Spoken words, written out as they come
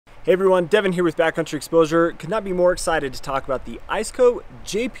Hey everyone, Devin here with Backcountry Exposure. Could not be more excited to talk about the ICECO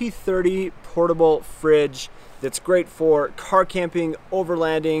JP30 portable fridge that's great for car camping,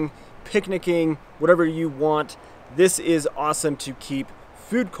 overlanding, picnicking, whatever you want. This is awesome to keep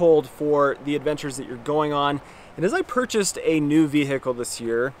food cold for the adventures that you're going on. And as I purchased a new vehicle this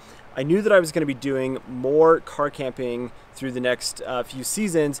year, I knew that I was going to be doing more car camping through the next few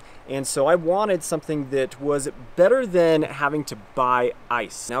seasons, and so I wanted something that was better than having to buy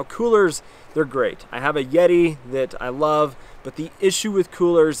ice. Now coolers, they're great. I have a Yeti that I love, but the issue with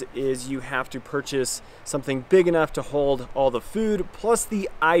coolers is you have to purchase something big enough to hold all the food, plus the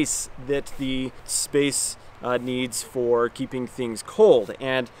ice that the space needs for keeping things cold.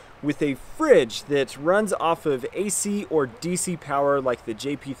 And with a fridge that runs off of AC or DC power like the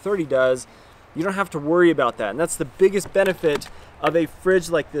JP30 does, you don't have to worry about that. And that's the biggest benefit of a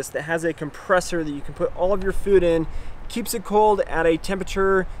fridge like this that has a compressor that you can put all of your food in, keeps it cold at a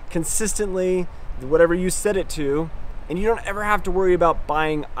temperature consistently, whatever you set it to, and you don't ever have to worry about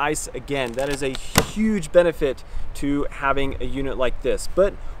buying ice again. That is a huge benefit to having a unit like this.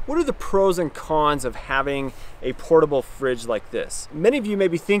 But what are the pros and cons of having a portable fridge like this? Many of you may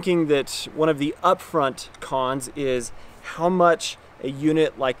be thinking that one of the upfront cons is how much a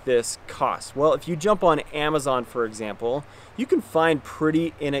unit like this costs. Well, if you jump on Amazon, for example, you can find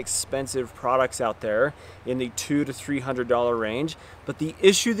pretty inexpensive products out there in the $200 to $300 range. But the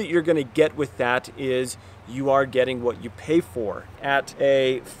issue that you're going to get with that is you are getting what you pay for. At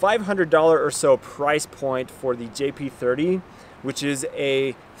a $500 or so price point for the JP30, which is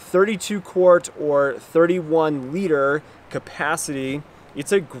a 32 quart or 31 liter capacity,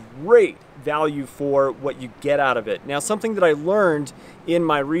 it's a great value for what you get out of it. Now, something that I learned in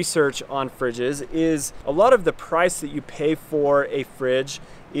my research on fridges is a lot of the price that you pay for a fridge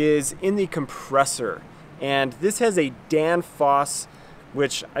is in the compressor. And this has a Danfoss,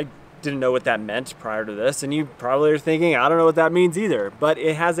 which I didn't know what that meant prior to this, and you probably are thinking, I don't know what that means either, but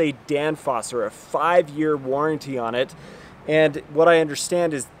it has a Danfoss or a 5-year warranty on it. And what I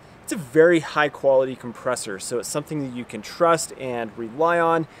understand is it's a very high quality compressor, so it's something that you can trust and rely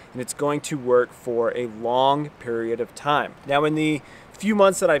on, and it's going to work for a long period of time. Now, in the few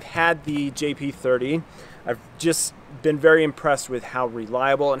months that I've had the JP30, I've just been very impressed with how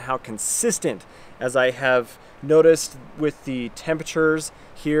reliable and how consistent, as I have noticed with the temperatures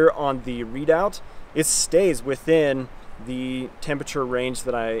here on the readout, it stays within the temperature range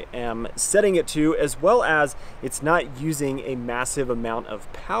that I am setting it to, as well as it's not using a massive amount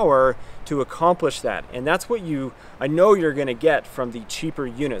of power to accomplish that. And that's what I know you're going to get from the cheaper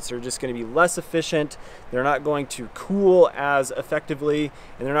units. They're just going to be less efficient, they're not going to cool as effectively,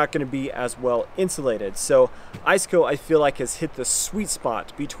 and they're not going to be as well insulated. So ICECO, I feel like, has hit the sweet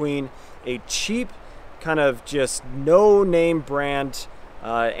spot between a cheap kind of just no name brand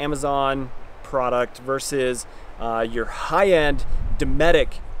Amazon product versus your high-end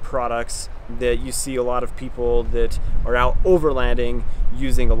dometic products that you see a lot of people that are out overlanding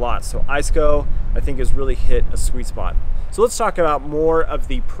using a lot. So ICECO, I think, has really hit a sweet spot. So let's talk about more of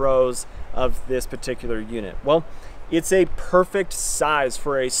the pros of this particular unit. Well, it's a perfect size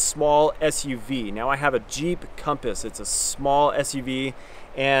for a small SUV. Now, I have a Jeep Compass. It's a small SUV,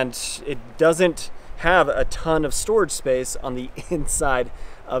 and it doesn't have a ton of storage space on the inside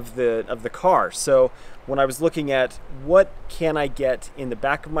of the car. So when I was looking at what can I get in the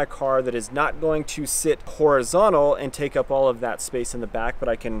back of my car that is not going to sit horizontal and take up all of that space in the back, but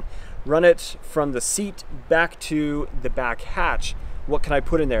I can run it from the seat back to the back hatch, what can I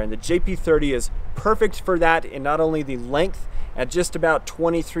put in there? And the JP30 is perfect for that, in not only the length at just about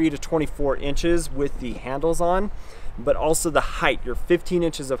 23 to 24 inches with the handles on, but also the height. You're 15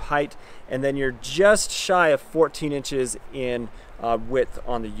 inches of height, and then you're just shy of 14 inches in width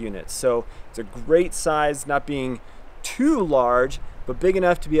on the unit. So it's a great size, not being too large, but big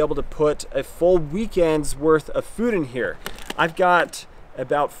enough to be able to put a full weekend's worth of food in here. I've got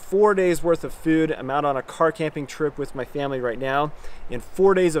about 4 days worth of food. I'm out on a car camping trip with my family right now, and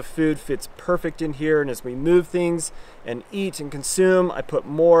 4 days of food fits perfect in here. And as we move things and eat and consume, I put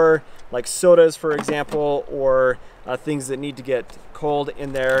more, like sodas, for example, or things that need to get cold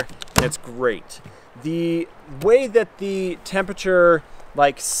in there, and it's great. The way that the temperature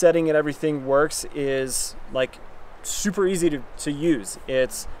setting and everything works is super easy to use.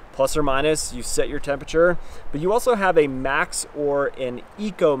 It's plus or minus, you set your temperature, but you also have a max or an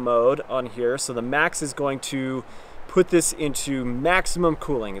eco mode on here. So the max is going to put this into maximum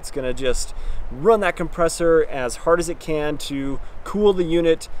cooling. It's going to just run that compressor as hard as it can to cool the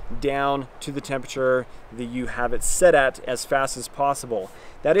unit down to the temperature that you have it set at as fast as possible.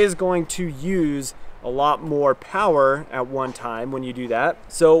 That is going to use a lot more power at one time when you do that.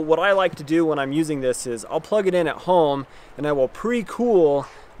 So what I like to do when I'm using this is I'll plug it in at home and I will pre-cool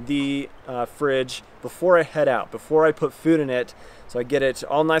the fridge before I head out, before I put food in it, so I get it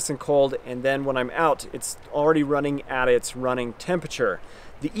all nice and cold, and then when I'm out it's already running at its running temperature.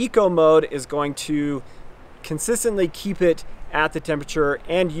 The eco mode is going to consistently keep it at the temperature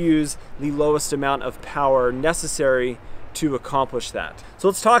and use the lowest amount of power necessary to accomplish that. So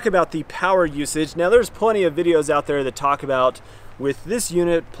let's talk about the power usage. Now there's plenty of videos out there that talk about, with this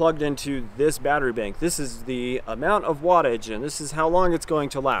unit plugged into this battery bank, this is the amount of wattage and this is how long it's going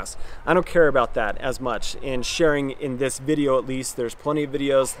to last. I don't care about that as much in sharing in this video. At least there's plenty of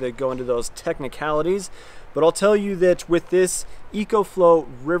videos that go into those technicalities, but I'll tell you that with this EcoFlow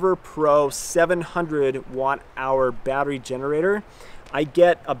River Pro 700 watt hour battery generator, I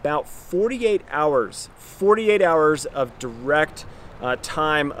get about 48 hours of direct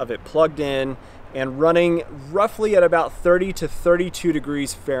time of it plugged in and running roughly at about 30 to 32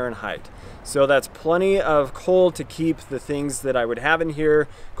 degrees Fahrenheit. So that's plenty of cold to keep the things that I would have in here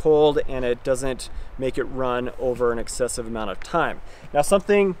cold, and it doesn't make it run over an excessive amount of time. Now,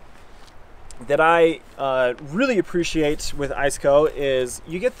 something that I really appreciate with ICECO is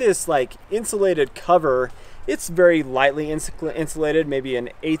you get this like insulated cover. It's very lightly insulated, maybe an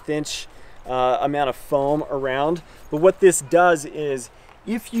 1/8 inch amount of foam around. But what this does is,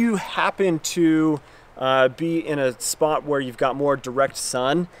 if you happen to be in a spot where you've got more direct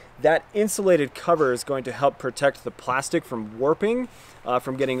sun, that insulated cover is going to help protect the plastic from warping,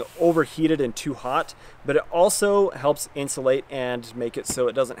 from getting overheated and too hot, but it also helps insulate and make it so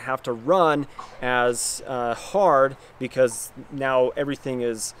it doesn't have to run as hard, because now everything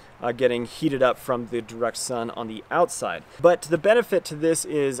is getting heated up from the direct sun on the outside. But the benefit to this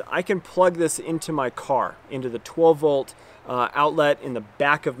is I can plug this into my car, into the 12-volt outlet in the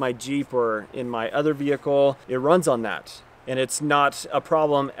back of my Jeep or in my other vehicle. It runs on that, and it's not a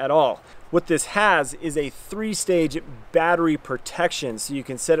problem at all. What this has is a 3-stage battery protection, so you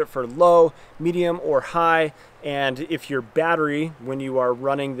can set it for low, medium, or high, and if your battery, when you are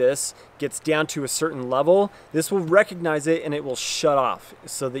running this, gets down to a certain level, this will recognize it and it will shut off,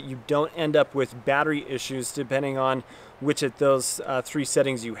 so that you don't end up with battery issues depending on which of those 3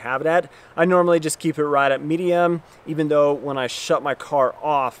 settings you have it at. I normally just keep it right at medium, even though when I shut my car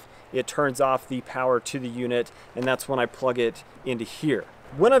off, it turns off the power to the unit, and that's when I plug it into here.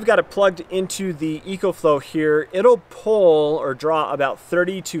 When I've got it plugged into the EcoFlow here, it'll pull or draw about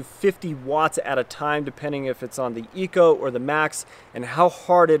 30 to 50 watts at a time, depending if it's on the Eco or the Max, and how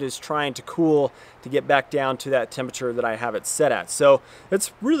hard it is trying to cool to get back down to that temperature that I have it set at. So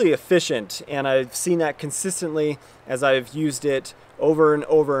it's really efficient, and I've seen that consistently as I've used it over and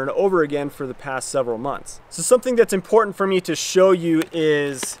over and over again for the past several months. So something that's important for me to show you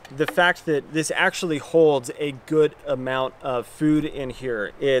is the fact that this actually holds a good amount of food in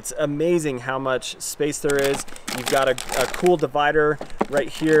here. It's amazing how much space there is. You've got a cool divider right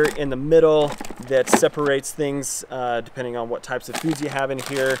here in the middle that separates things depending on what types of foods you have in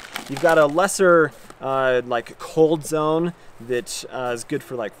here. You've got a lesser like cold zone that is good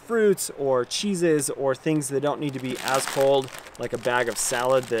for like fruits or cheeses or things that don't need to be as cold, like a bag of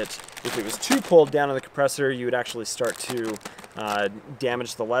salad that if it was too cold down in the compressor, you would actually start to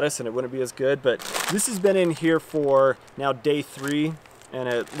damage the lettuce and it wouldn't be as good. But this has been in here for now day 3 and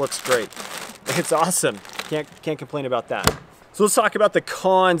it looks great. It's awesome. Can't complain about that. So let's talk about the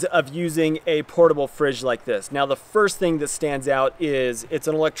cons of using a portable fridge like this. Now, the first thing that stands out is it's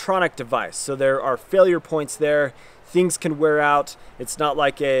an electronic device. So there are failure points there. Things can wear out. It's not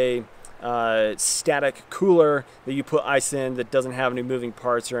like a static cooler that you put ice in that doesn't have any moving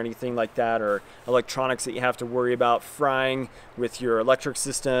parts or anything like that, or electronics that you have to worry about frying with your electric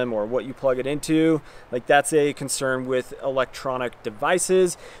system or what you plug it into. Like, that's a concern with electronic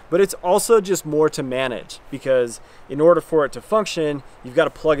devices, but it's also just more to manage, because in order for it to function, you've got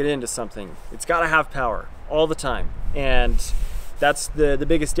to plug it into something. It's got to have power all the time, and that's the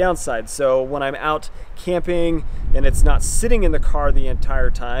biggest downside. So when I'm out camping and it's not sitting in the car the entire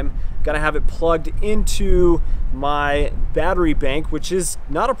time, gotta have it plugged into my battery bank, which is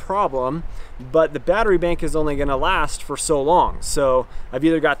not a problem, but the battery bank is only gonna last for so long. So I've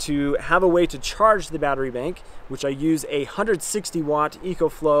either got to have a way to charge the battery bank, which I use a 160 watt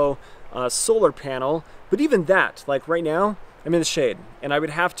EcoFlow solar panel, but even that, like right now, I'm in the shade, and I would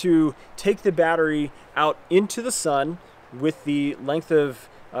have to take the battery out into the sun with the length of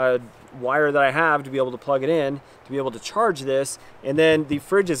wire that I have to be able to plug it in, to be able to charge this, and then the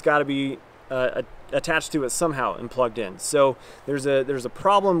fridge has got to be attached to it somehow and plugged in. So there's a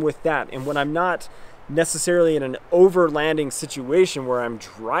problem with that. And when I'm not necessarily in an overlanding situation where I'm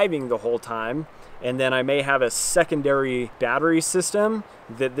driving the whole time, and then I may have a secondary battery system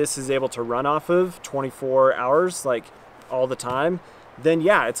that this is able to run off of 24 hours, like all the time, then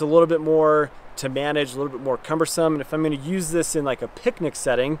yeah, it's a little bit more to manage, a little bit more cumbersome. And if I'm going to use this in like a picnic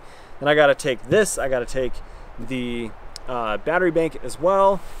setting, then I got to take this, I got to take the battery bank as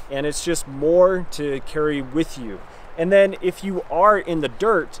well, and it's just more to carry with you. And then if you are in the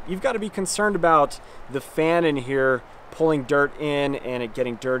dirt, you've got to be concerned about the fan in here pulling dirt in and it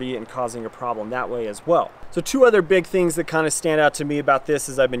getting dirty and causing a problem that way as well. So two other big things that kind of stand out to me about this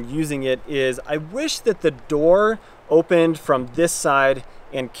as I've been using it is I wish that the door opened from this side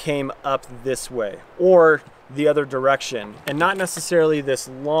and came up this way or the other direction, and not necessarily this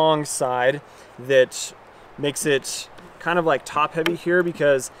long side that makes it kind of like top heavy here,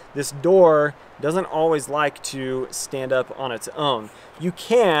 because this door doesn't always like to stand up on its own. You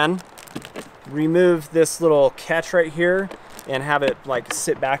can remove this little catch right here and have it like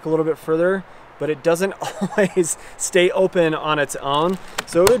sit back a little bit further, but it doesn't always stay open on its own.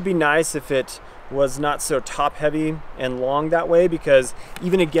 So it would be nice if it was not so top heavy and long that way, because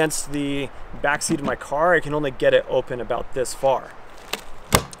even against the back seat of my car, I can only get it open about this far.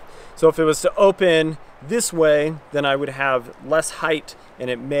 So if it was to open this way, then I would have less height and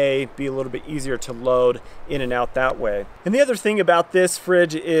it may be a little bit easier to load in and out that way. And the other thing about this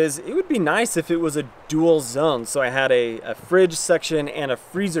fridge is it would be nice if it was a dual zone. So I had a fridge section and a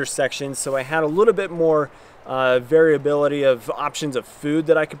freezer section, so I had a little bit more variability of options of food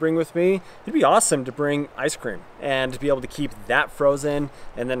that I could bring with me. It'd be awesome to bring ice cream and to be able to keep that frozen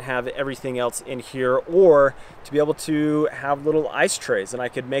and then have everything else in here, or to be able to have little ice trays and I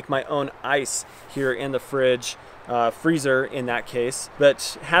could make my own ice here in the fridge, freezer in that case.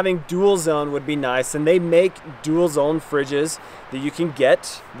 But having dual zone would be nice, and they make dual zone fridges that you can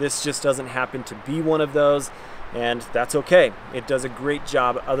get. This just doesn't happen to be one of those, and that's okay. It does a great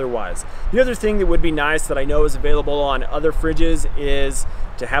job otherwise. The other thing that would be nice that I know is available on other fridges is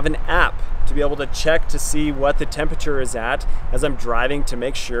to have an app to be able to check to see what the temperature is at as I'm driving, to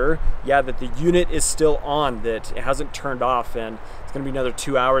make sure, yeah, that the unit is still on, that it hasn't turned off, and it's gonna be another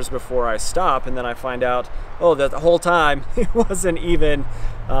 2 hours before I stop, and then I find out, oh, that the whole time it wasn't even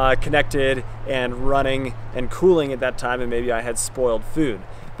connected and running and cooling at that time, and maybe I had spoiled food.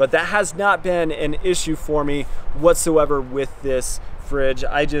 But that has not been an issue for me whatsoever with this fridge.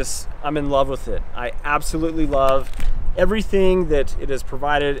 I'm in love with it. I absolutely love everything that it has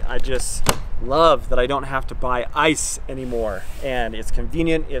provided. I just love that I don't have to buy ice anymore, and it's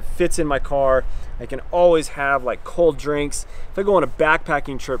convenient. It fits in my car. I can always have like cold drinks. If I go on a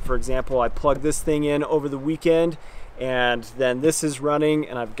backpacking trip, for example, I plug this thing in over the weekend, and then this is running,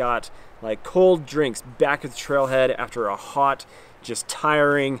 and I've got like cold drinks back at the trailhead after a hot, just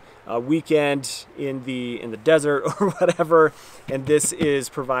tiring weekend in the desert or whatever, and this is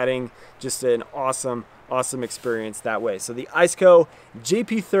providing just an awesome experience that way. So the ICECO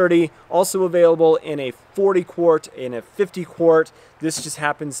JP30, also available in a 40 quart and a 50 quart. This just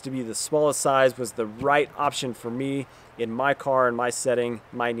happens to be the smallest size, was the right option for me in my car and my setting,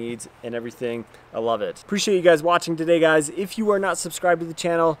 my needs and everything. I love it. Appreciate you guys watching today, guys. If you are not subscribed to the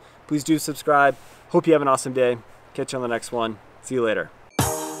channel, please do subscribe. Hope you have an awesome day. Catch you on the next one. See you later.